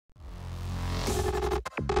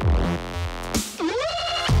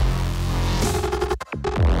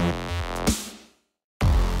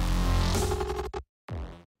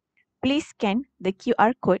Please scan the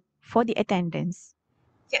QR code for the attendance.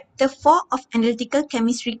 Chapter 4 of Analytical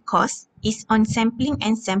Chemistry course is on sampling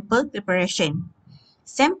and sample preparation.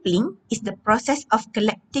 Sampling is the process of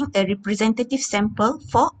collecting a representative sample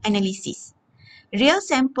for analysis. Real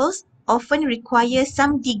samples often require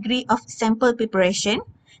some degree of sample preparation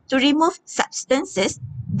to remove substances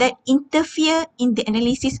that interfere in the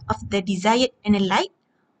analysis of the desired analyte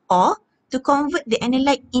or to convert the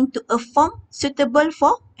analyte into a form suitable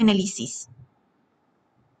for analysis.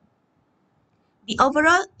 The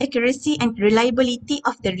overall accuracy and reliability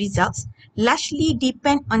of the results largely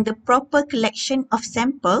depend on the proper collection of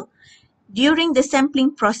sample during the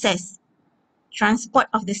sampling process, transport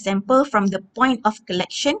of the sample from the point of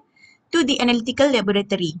collection to the analytical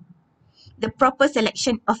laboratory, the proper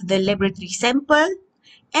selection of the laboratory sample,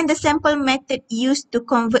 and the sample method used to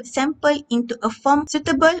convert sample into a form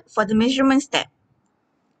suitable for the measurement step.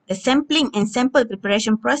 The sampling and sample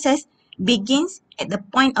preparation process begins at the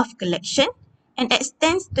point of collection and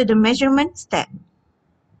extends to the measurement step.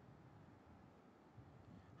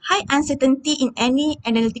 High uncertainty in any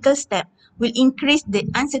analytical step will increase the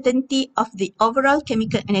uncertainty of the overall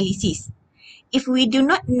chemical analysis. If we do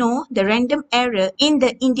not know the random error in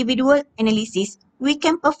the individual analysis, we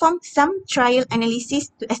can perform some trial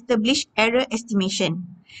analysis to establish error estimation.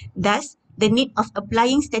 Thus, the need of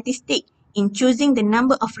applying statistics in choosing the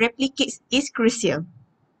number of replicates is crucial.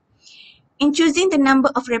 In choosing the number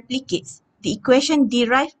of replicates, the equation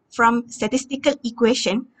derived from statistical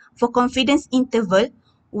equation for confidence interval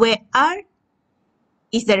where R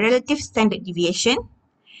is the relative standard deviation,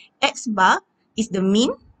 X bar is the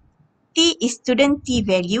mean, T is student T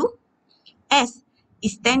value, S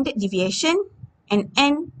is standard deviation, and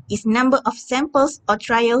N is number of samples or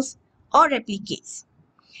trials or replicates.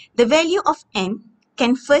 The value of N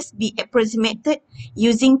can first be approximated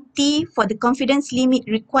using T for the confidence limit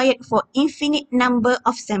required for infinite number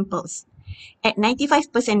of samples. At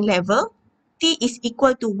 95% level, T is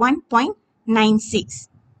equal to 1.96.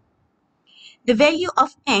 The value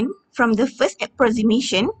of N from the first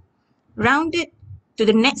approximation, rounded to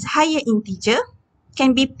the next higher integer,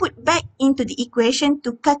 can be put back into the equation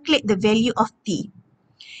to calculate the value of T.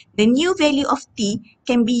 The new value of T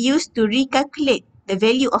can be used to recalculate the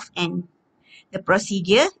value of N. The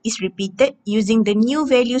procedure is repeated using the new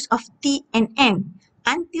values of T and N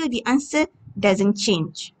until the answer doesn't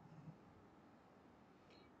change.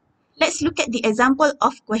 Let's look at the example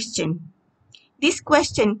of question. This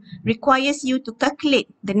question requires you to calculate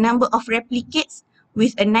the number of replicates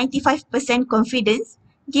with a 95% confidence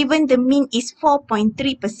given the mean is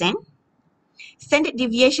 4.3%, standard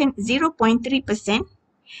deviation 0.3%,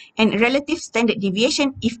 and relative standard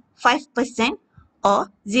deviation is 5% or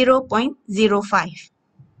 0.05.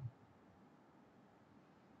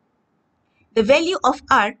 The value of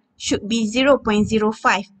R should be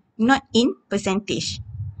 0.05, not in percentage.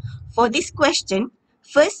 For this question,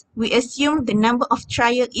 first we assume the number of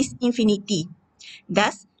trial is infinity.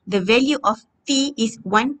 Thus, the value of T is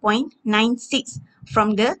 1.96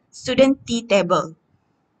 from the student T table.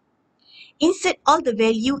 Insert all the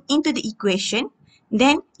value into the equation,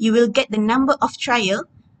 then you will get the number of trial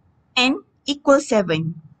N equals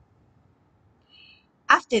 7.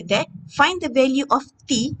 After that, find the value of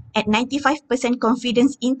T at 95%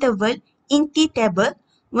 confidence interval in T table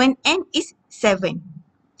when N is 7.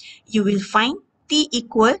 You will find T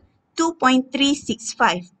equal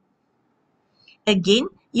 2.365. Again,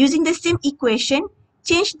 using the same equation,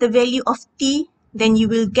 change the value of T, then you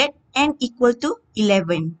will get N equal to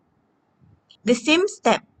 11. The same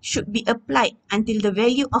step should be applied until the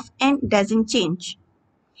value of N doesn't change.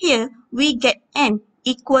 Here, we get N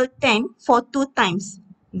equal 10 for 2 times.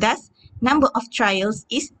 Thus, number of trials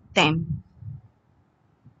is 10.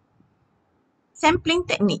 Sampling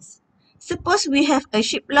techniques. Suppose we have a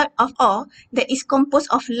shipload of ore that is composed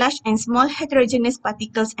of large and small heterogeneous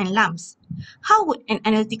particles and lumps. How would an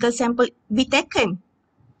analytical sample be taken?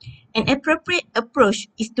 An appropriate approach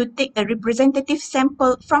is to take a representative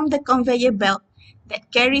sample from the conveyor belt that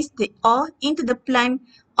carries the ore into the plant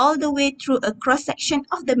all the way through a cross-section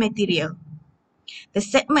of the material. The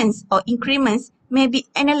segments or increments may be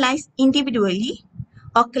analyzed individually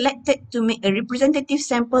or collected to make a representative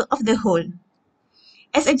sample of the whole.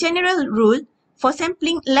 As a general rule, for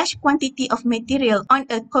sampling large quantity of material on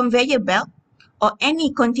a conveyor belt or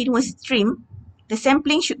any continuous stream, the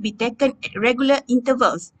sampling should be taken at regular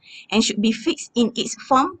intervals and should be fixed in its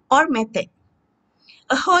form or method.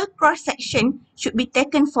 A whole cross-section should be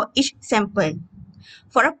taken for each sample.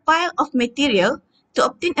 For a pile of material, to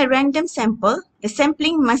obtain a random sample, the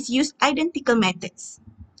sampling must use identical methods.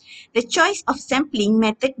 The choice of sampling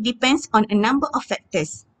method depends on a number of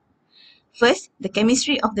factors. First, the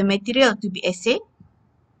chemistry of the material to be assayed,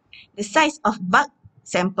 the size of bulk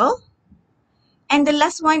sample, and the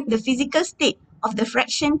last one, the physical state of the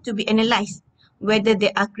fraction to be analysed, whether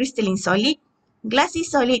they are crystalline solid, glassy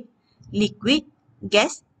solid, liquid,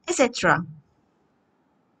 gas, etc.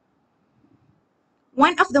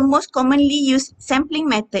 One of the most commonly used sampling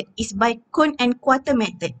method is by cone and quarter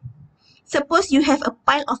method. Suppose you have a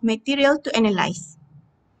pile of material to analyse.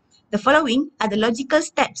 The following are the logical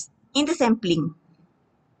steps in the sampling.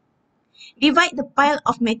 Divide the pile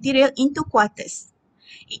of material into quarters.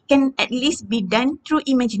 It can at least be done through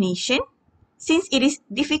imagination, since it is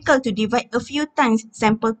difficult to divide a few times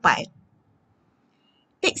sample pile.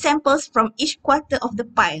 Take samples from each quarter of the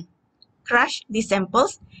pile, crush these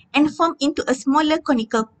samples, and form into a smaller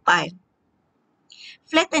conical pile.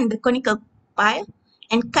 Flatten the conical pile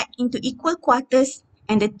and cut into equal quarters,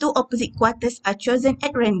 and the two opposite quarters are chosen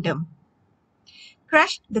at random.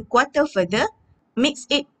 Crush the quarter further, mix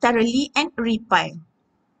it thoroughly and repile.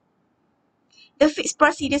 The fixed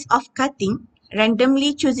procedures of cutting,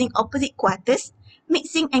 randomly choosing opposite quarters,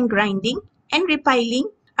 mixing and grinding, and repiling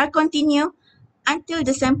are continued until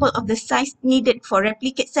the sample of the size needed for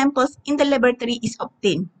replicate samples in the laboratory is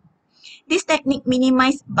obtained. This technique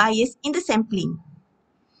minimizes bias in the sampling.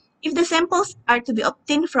 If the samples are to be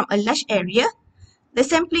obtained from a large area, the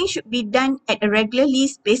sampling should be done at a regularly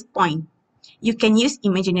spaced point. You can use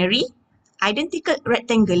imaginary, identical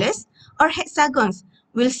rectangles, or hexagons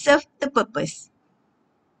will serve the purpose.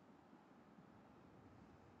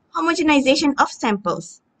 Homogenization of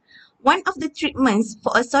samples. One of the treatments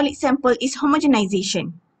for a solid sample is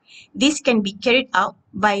homogenization. This can be carried out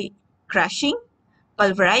by crushing,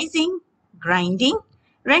 pulverizing, grinding,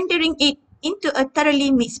 rendering it into a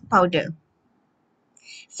thoroughly mixed powder.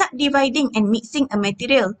 Subdividing and mixing a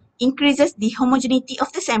material increases the homogeneity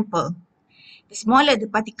of the sample. The smaller the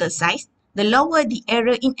particle size, the lower the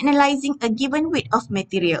error in analyzing a given weight of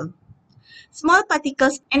material. Small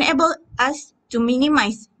particles enable us to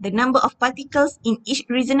minimize the number of particles in each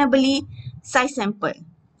reasonably sized sample,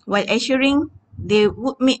 while assuring they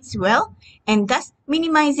would mix well and thus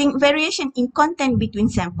minimizing variation in content between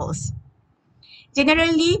samples.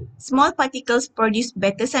 Generally, small particles produce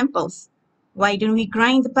better samples. Why don't we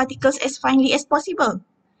grind the particles as finely as possible?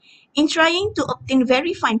 In trying to obtain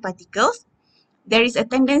very fine particles, there is a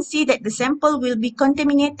tendency that the sample will be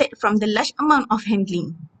contaminated from the large amount of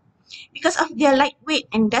handling. Because of their lightweight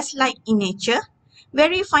and dust-like in nature,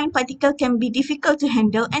 very fine particles can be difficult to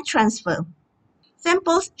handle and transfer.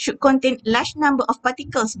 Samples should contain large number of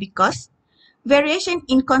particles because variation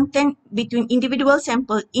in content between individual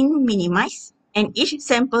samples is minimized, and each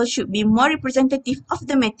sample should be more representative of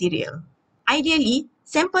the material. Ideally,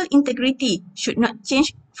 sample integrity should not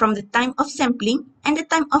change from the time of sampling and the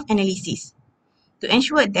time of analysis. To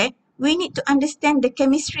ensure that, we need to understand the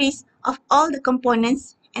chemistries of all the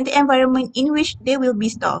components and the environment in which they will be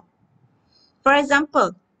stored. For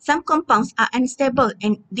example, some compounds are unstable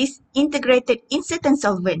and disintegrated in certain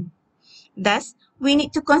solvent. Thus, we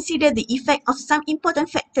need to consider the effect of some important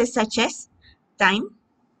factors such as time,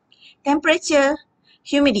 temperature,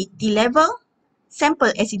 humidity level,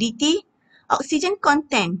 sample acidity, oxygen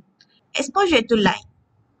content, exposure to light.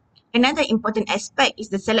 Another important aspect is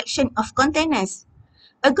the selection of containers.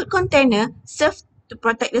 A good container serves to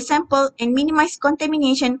protect the sample and minimize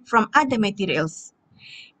contamination from other materials.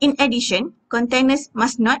 In addition, containers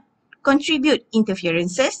must not contribute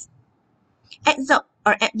interferences, absorb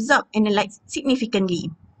analytes significantly.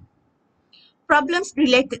 Problems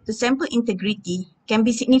related to sample integrity can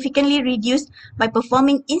be significantly reduced by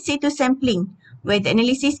performing in situ sampling, where the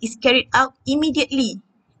analysis is carried out immediately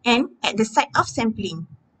and at the site of sampling.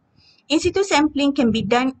 In situ sampling can be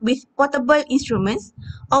done with portable instruments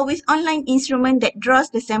or with online instrument that draws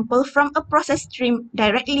the sample from a process stream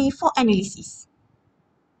directly for analysis.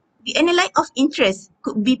 The analyte of interest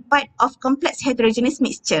could be part of complex heterogeneous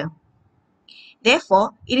mixture.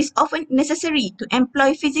 Therefore, it is often necessary to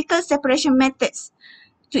employ physical separation methods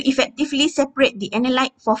to effectively separate the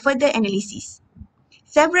analyte for further analysis.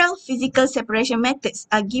 Several physical separation methods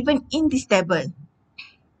are given in this table.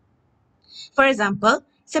 For example,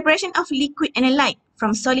 separation of liquid analyte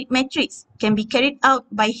from solid matrix can be carried out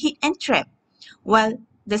by heat and trap, while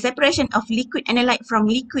the separation of liquid analyte from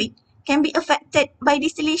liquid can be affected by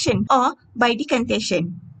distillation or by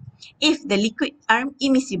decantation, if the liquid are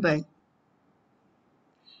immiscible.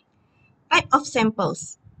 Type of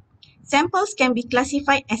samples. Samples can be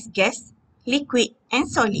classified as gas, liquid, and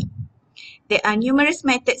solid. There are numerous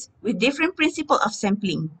methods with different principles of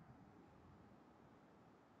sampling.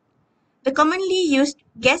 The commonly used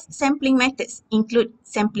gas sampling methods include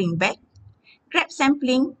sampling bag, grab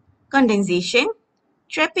sampling, condensation,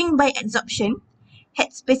 trapping by adsorption,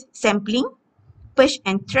 headspace sampling, push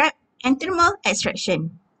and trap, and thermal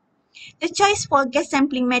extraction. The choice for gas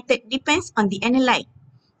sampling method depends on the analyte,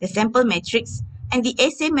 the sample matrix, and the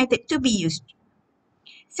assay method to be used.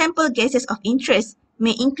 Sample gases of interest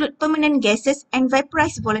may include permanent gases and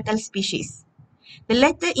vaporized volatile species. The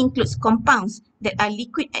latter includes compounds that are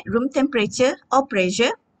liquid at room temperature or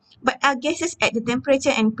pressure, but are gases at the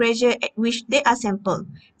temperature and pressure at which they are sampled,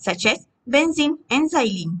 such as benzene and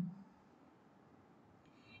xylene.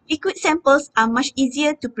 Liquid samples are much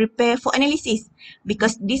easier to prepare for analysis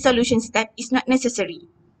because dissolution step is not necessary.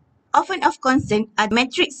 Often of concern are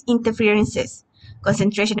matrix interferences,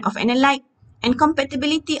 concentration of analyte, and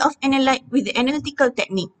compatibility of analyte with the analytical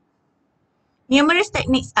technique. Numerous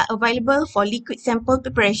techniques are available for liquid sample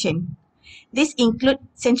preparation. These include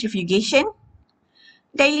centrifugation,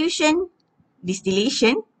 dilution,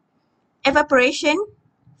 distillation, evaporation,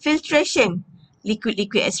 filtration,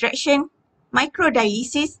 liquid-liquid extraction,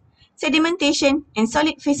 microdialysis, sedimentation, and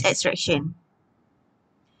solid phase extraction.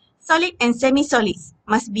 Solid and semi-solids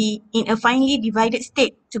must be in a finely divided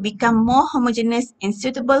state to become more homogeneous and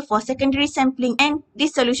suitable for secondary sampling and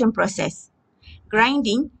dissolution process.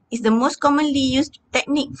 Grinding is the most commonly used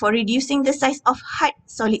technique for reducing the size of hard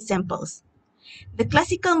solid samples. The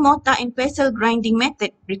classical mortar and pestle grinding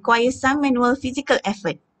method requires some manual physical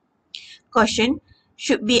effort. Caution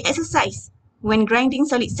should be exercised when grinding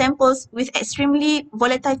solid samples with extremely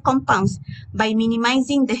volatile compounds by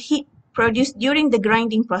minimizing the heat produced during the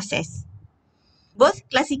grinding process. Both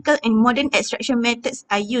classical and modern extraction methods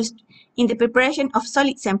are used in the preparation of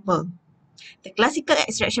solid sample. The classical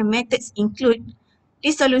extraction methods include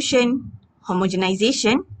dissolution,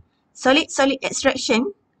 homogenization, solid-solid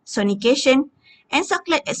extraction, sonication, and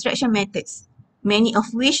Soclite extraction methods, many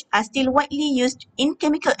of which are still widely used in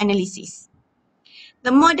chemical analysis.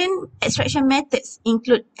 The modern extraction methods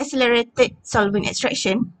include accelerated solvent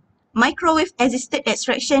extraction, microwave-assisted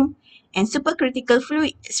extraction, and supercritical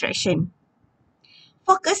fluid extraction.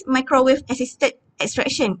 Focused microwave-assisted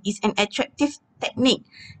extraction is an attractive technique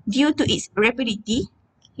due to its rapidity,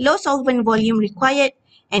 low solvent volume required,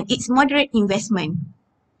 and its moderate investment.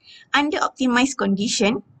 Under optimized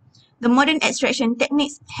condition, the modern extraction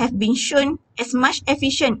techniques have been shown as much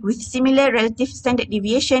efficient with similar relative standard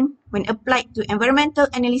deviation when applied to environmental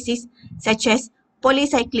analysis such as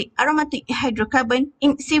polycyclic aromatic hydrocarbon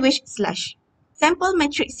in sewage sludge. Sample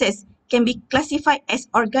matrices can be classified as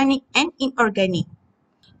organic and inorganic.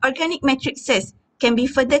 Organic matrices can be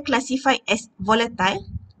further classified as volatile,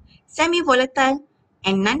 semi-volatile,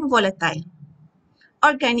 and non-volatile.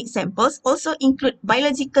 Organic samples also include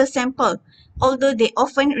biological samples, although they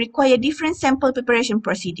often require different sample preparation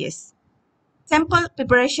procedures. Sample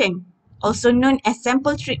preparation, also known as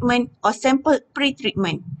sample treatment or sample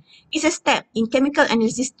pre-treatment, is a step in chemical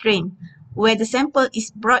analysis train where the sample is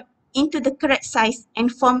brought into the correct size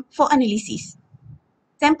and form for analysis.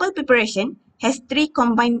 Sample preparation has three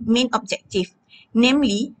combined main objectives,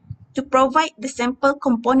 namely to provide the sample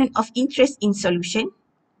component of interest in solution,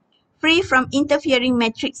 free from interfering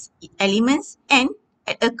matrix elements, and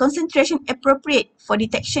at a concentration appropriate for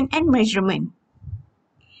detection and measurement.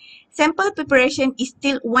 Sample preparation is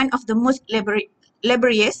still one of the most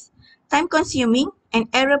laborious, time-consuming, and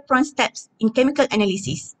error-prone steps in chemical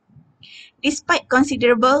analysis. Despite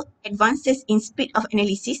considerable advances in speed of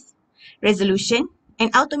analysis, resolution,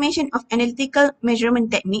 and automation of analytical measurement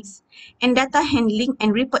techniques, and data handling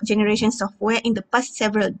and report generation software in the past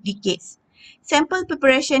several decades, sample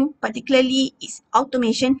preparation, particularly its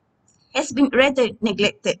automation, has been rather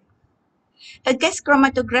neglected. A gas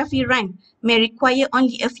chromatography run may require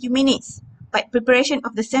only a few minutes, but preparation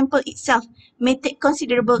of the sample itself may take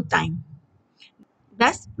considerable time.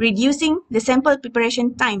 Thus, reducing the sample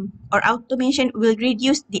preparation time or automation will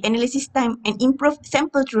reduce the analysis time and improve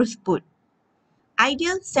sample throughput.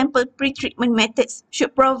 Ideal sample pre-treatment methods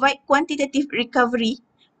should provide quantitative recovery,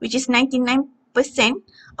 which is 99%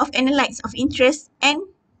 of analytes of interest and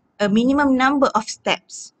a minimum number of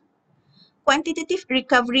steps. Quantitative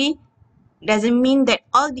recovery doesn't mean that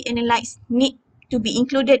all the analytes need to be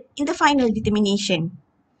included in the final determination.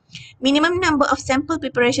 Minimum number of sample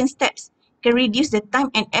preparation steps can reduce the time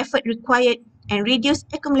and effort required and reduce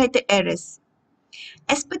accumulated errors.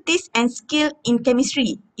 Expertise and skill in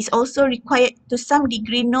chemistry is also required to some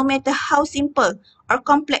degree no matter how simple or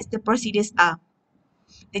complex the procedures are.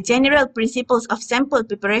 The general principles of sample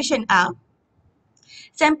preparation are: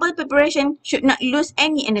 sample preparation should not lose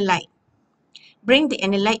any analyte. Bring the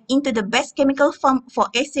analyte into the best chemical form for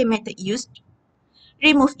assay method used.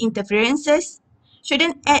 Remove interferences.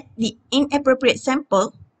 Shouldn't add the inappropriate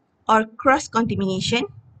sample or cross-contamination.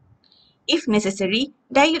 If necessary,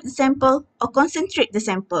 dilute the sample or concentrate the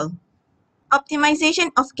sample. Optimization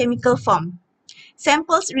of chemical form.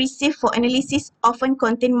 Samples received for analysis often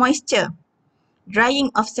contain moisture.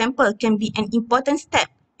 Drying of sample can be an important step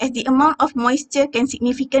as the amount of moisture can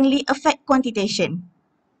significantly affect quantitation.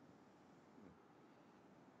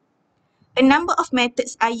 A number of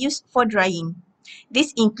methods are used for drying.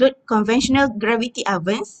 These include conventional gravity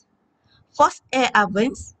ovens, forced air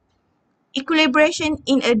ovens, equilibration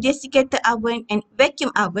in a desiccator oven and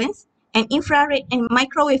vacuum ovens, and infrared and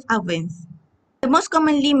microwave ovens. The most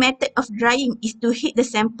commonly method of drying is to heat the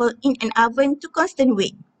sample in an oven to constant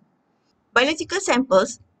weight. Biological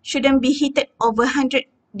samples shouldn't be heated over 100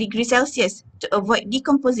 degrees Celsius to avoid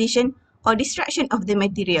decomposition or destruction of the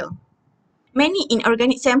material. Many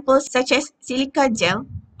inorganic samples such as silica gel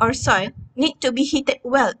or soil need to be heated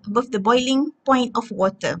well above the boiling point of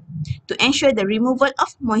water to ensure the removal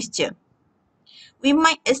of moisture. We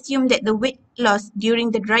might assume that the weight loss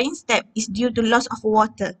during the drying step is due to loss of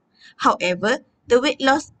water. However, the weight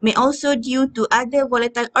loss may also due to other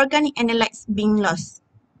volatile organic analytes being lost.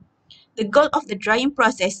 The goal of the drying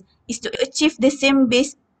process is to achieve the same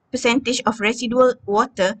base percentage of residual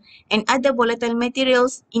water and other volatile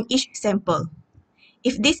materials in each sample.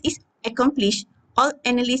 If this is accomplished, all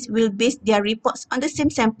analysts will base their reports on the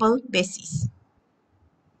same sample basis.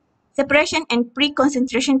 Separation and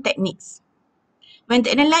pre-concentration techniques. When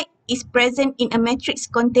the analyte is present in a matrix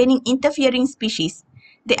containing interfering species,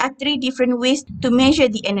 there are three different ways to measure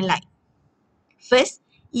the analyte. First,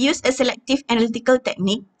 use a selective analytical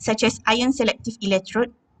technique such as ion selective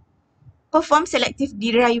electrode. Perform selective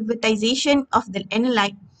derivatization of the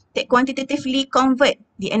analyte that quantitatively convert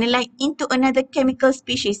the analyte into another chemical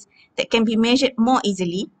species that can be measured more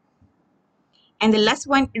easily. And the last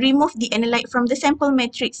one, remove the analyte from the sample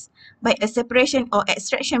matrix by a separation or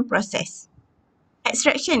extraction process.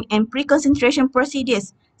 Extraction and pre-concentration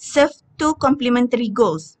procedures serve two complementary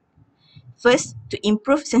goals. First, to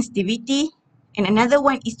improve sensitivity, and another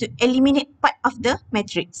one is to eliminate part of the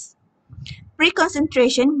matrix.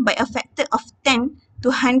 Pre-concentration by a factor of 10 to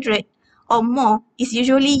 100 or more is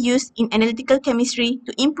usually used in analytical chemistry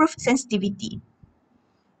to improve sensitivity.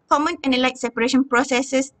 Common analyte separation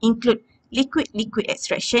processes include liquid-liquid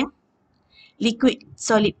extraction,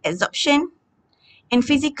 liquid-solid adsorption, and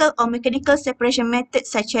physical or mechanical separation methods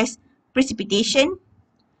such as precipitation,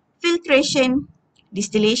 filtration,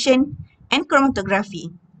 distillation, and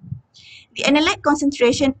chromatography. The analyte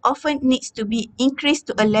concentration often needs to be increased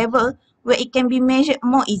to a level where it can be measured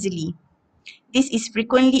more easily. This is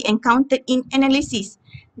frequently encountered in analysis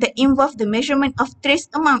that involve the measurement of trace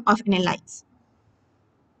amount of analytes.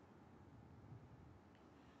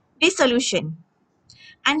 Dissolution.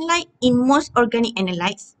 Unlike in most organic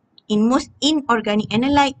analytes, in most inorganic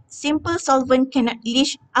analytes, simple solvent cannot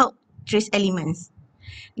leach out trace elements.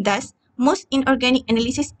 Thus, most inorganic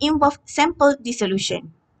analysis involve sample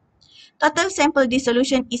dissolution. Total sample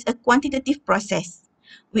dissolution is a quantitative process.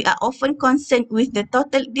 We are often concerned with the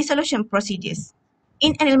total dissolution procedures.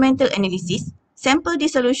 In elemental analysis, sample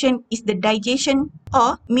dissolution is the digestion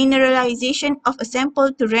or mineralization of a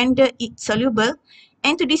sample to render it soluble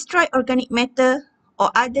and to destroy organic matter or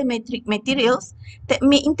other metric materials that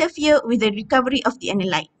may interfere with the recovery of the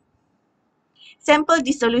analyte. Sample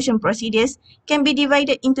dissolution procedures can be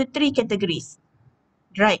divided into three categories: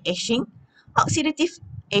 dry etching, oxidative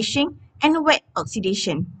etching, and wet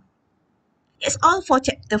oxidation. That's all for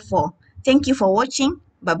chapter 4. Thank you for watching.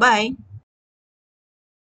 Bye-bye.